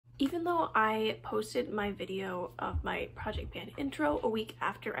Even though I posted my video of my Project Pan intro a week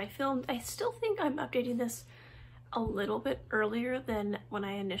after I filmed, I still think I'm updating this a little bit earlier than when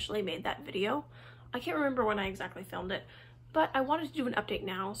I initially made that video. I can't remember when I exactly filmed it, but I wanted to do an update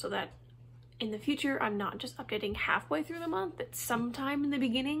now so that in the future I'm not just updating halfway through the month, it's sometime in the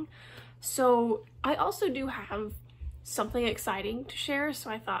beginning. So I also do have something exciting to share, so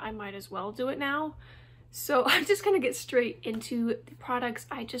I thought I might as well do it now. So I'm just gonna get straight into the products.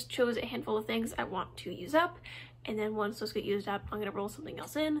 I just chose a handful of things I want to use up, and then once those get used up, I'm gonna roll something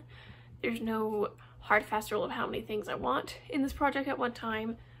else in. There's no hard fast rule of how many things I want in this project at one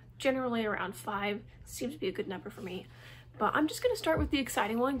time. Generally around 5 seems to be a good number for me. But I'm just gonna start with the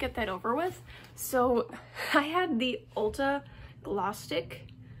exciting one, get that over with. So I had the Ulta Gloss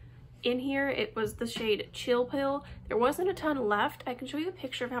Stick in here. It was the shade Chill Pill. There wasn't a ton left. I can show you a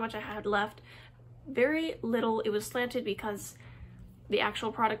picture of how much I had left. Very little. It was slanted because the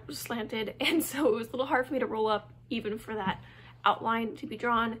actual product was slanted, and so it was a little hard for me to roll up even for that outline to be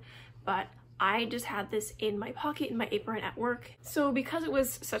drawn, but I just had this in my pocket in my apron at work. So because it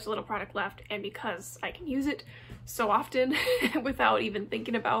was such a little product left, and because I can use it so often without even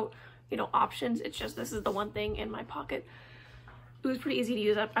thinking about, you know, options, it's just this is the one thing in my pocket. It was pretty easy to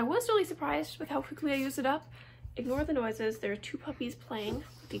use up. I was really surprised with how quickly I used it up. Ignore the noises. There are 2 puppies playing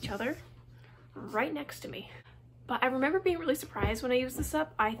with each other right next to me. But I remember being really surprised when I used this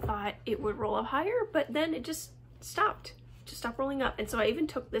up. I thought it would roll up higher, but then it just stopped rolling up. And so I even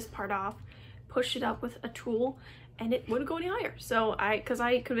took this part off, pushed it up with a tool, and it wouldn't go any higher. So because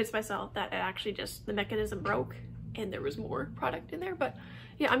I convinced myself that it actually just, the mechanism broke and there was more product in there. But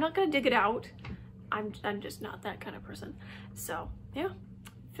yeah, I'm not gonna dig it out. I'm just not that kind of person. So yeah,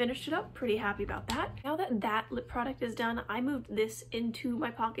 finished it up, pretty happy about that. Now that that lip product is done, I moved this into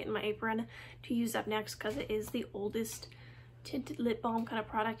my pocket in my apron to use up next because it is the oldest tinted lip balm kind of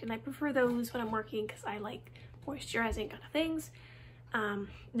product, and I prefer those when I'm working because I like moisturizing kind of things.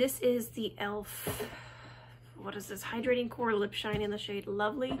 This is the e.l.f. what is this, Hydrating Core Lip Shine in the shade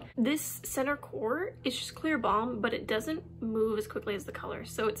Lovely. This center core is just clear balm, but it doesn't move as quickly as the color,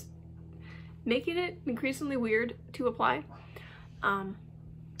 so it's making it increasingly weird to apply.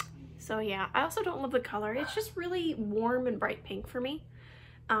 So yeah, I also don't love the color. It's just really warm and bright pink for me,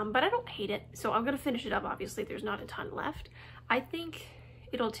 but I don't hate it. So I'm gonna finish it up. Obviously there's not a ton left. I think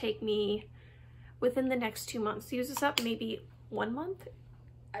it'll take me within the next 2 months to use this up, maybe 1 month,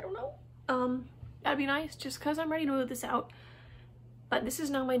 I don't know. That'd be nice just because I'm ready to move this out. But this is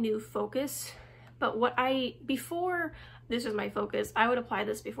now my new focus. But before this was my focus, I would apply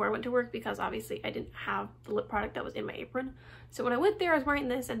this before I went to work because obviously I didn't have the lip product that was in my apron. So when I went there, I was wearing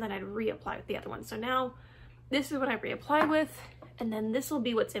this and then I'd reapply with the other one. So now this is what I reapply with, and then this will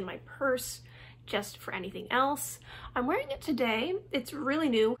be what's in my purse just for anything else. I'm wearing it today. It's really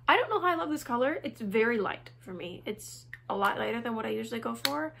new. I don't know how I love this color. It's very light for me. It's a lot lighter than what I usually go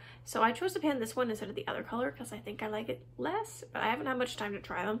for. So I chose to pan this one instead of the other color because I think I like it less, but I haven't had much time to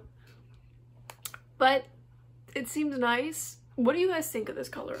try them. But it seems nice. What do you guys think of this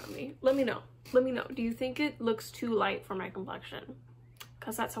color on me? Let me know. Let me know. Do you think it looks too light for my complexion?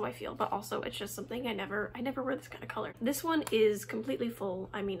 Because that's how I feel, but also it's just something I never wear this kind of color. This one is completely full.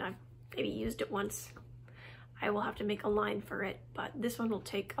 I mean, I've maybe used it once. I will have to make a line for it, but this one will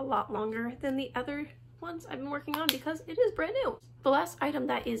take a lot longer than the other ones I've been working on because it is brand new. The last item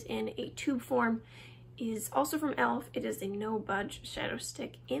that is in a tube form is also from e.l.f. It is a No Budge Shadow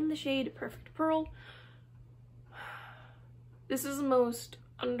Stick in the shade Perfect Pearl. This is the most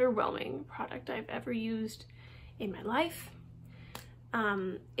underwhelming product I've ever used in my life.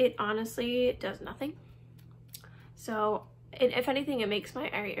 It honestly does nothing. So if anything, it makes my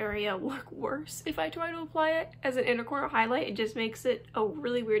area look worse if I try to apply it as an inner corner highlight. It just makes it a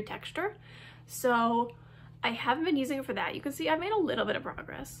really weird texture. So I haven't been using it for that. You can see I've made a little bit of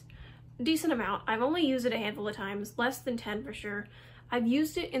progress. Decent amount. I've only used it a handful of times, less than 10 for sure. I've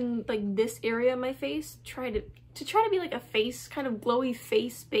used it in like this area of my face, try to be like a face, kind of glowy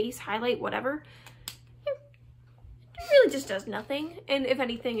face base highlight, whatever. It really just does nothing. And if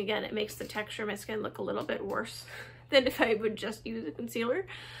anything, again, it makes the texture of my skin look a little bit worse than if I would just use a concealer.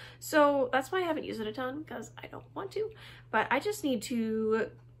 So that's why I haven't used it a ton, because I don't want to. But I just need to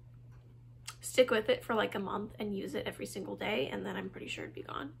stick with it for like a month and use it every single day, and then I'm pretty sure it'd be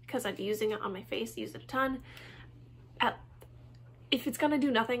gone, because I'd be using it on my face, use it a ton. If it's gonna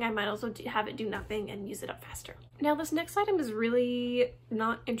do nothing, I might also have it do nothing and use it up faster. Now this next item is really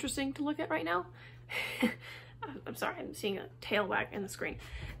not interesting to look at right now. I'm sorry, I'm seeing a tail wag in the screen,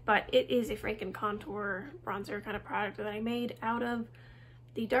 but it is a Franken Contour bronzer kind of product that I made out of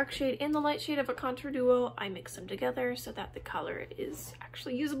the dark shade and the light shade of a contour duo. I mix them together so that the color is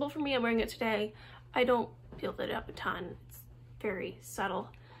actually usable for me. I'm wearing it today. I don't build it up a ton. It's very subtle.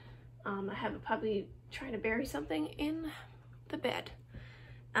 I have a puppy trying to bury something in the bed.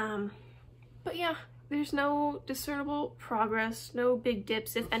 But yeah, there's no discernible progress, no big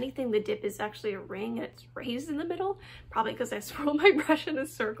dips. If anything, the dip is actually a ring and it's raised in the middle, probably because I swirled my brush in a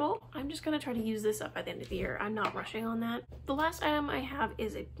circle. I'm just gonna try to use this up by the end of the year. I'm not rushing on that. The last item I have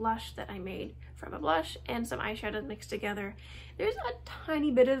is a blush that I made from a blush and some eyeshadow mixed together. There's a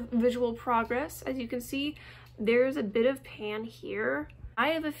tiny bit of visual progress. As you can see, there's a bit of pan here. I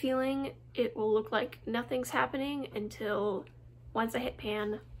have a feeling it will look like nothing's happening until once I hit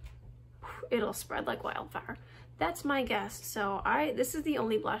pan, it'll spread like wildfire. That's my guess. So this is the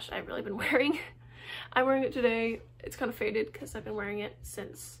only blush I've really been wearing. I'm wearing it today. It's kind of faded because I've been wearing it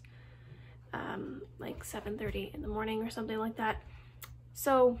since like 7:30 in the morning or something like that.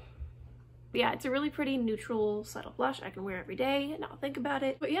 So yeah, it's a really pretty neutral, subtle blush I can wear every day and not think about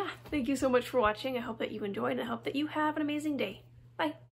it. But yeah, thank you so much for watching. I hope that you enjoyed and I hope that you have an amazing day. Bye.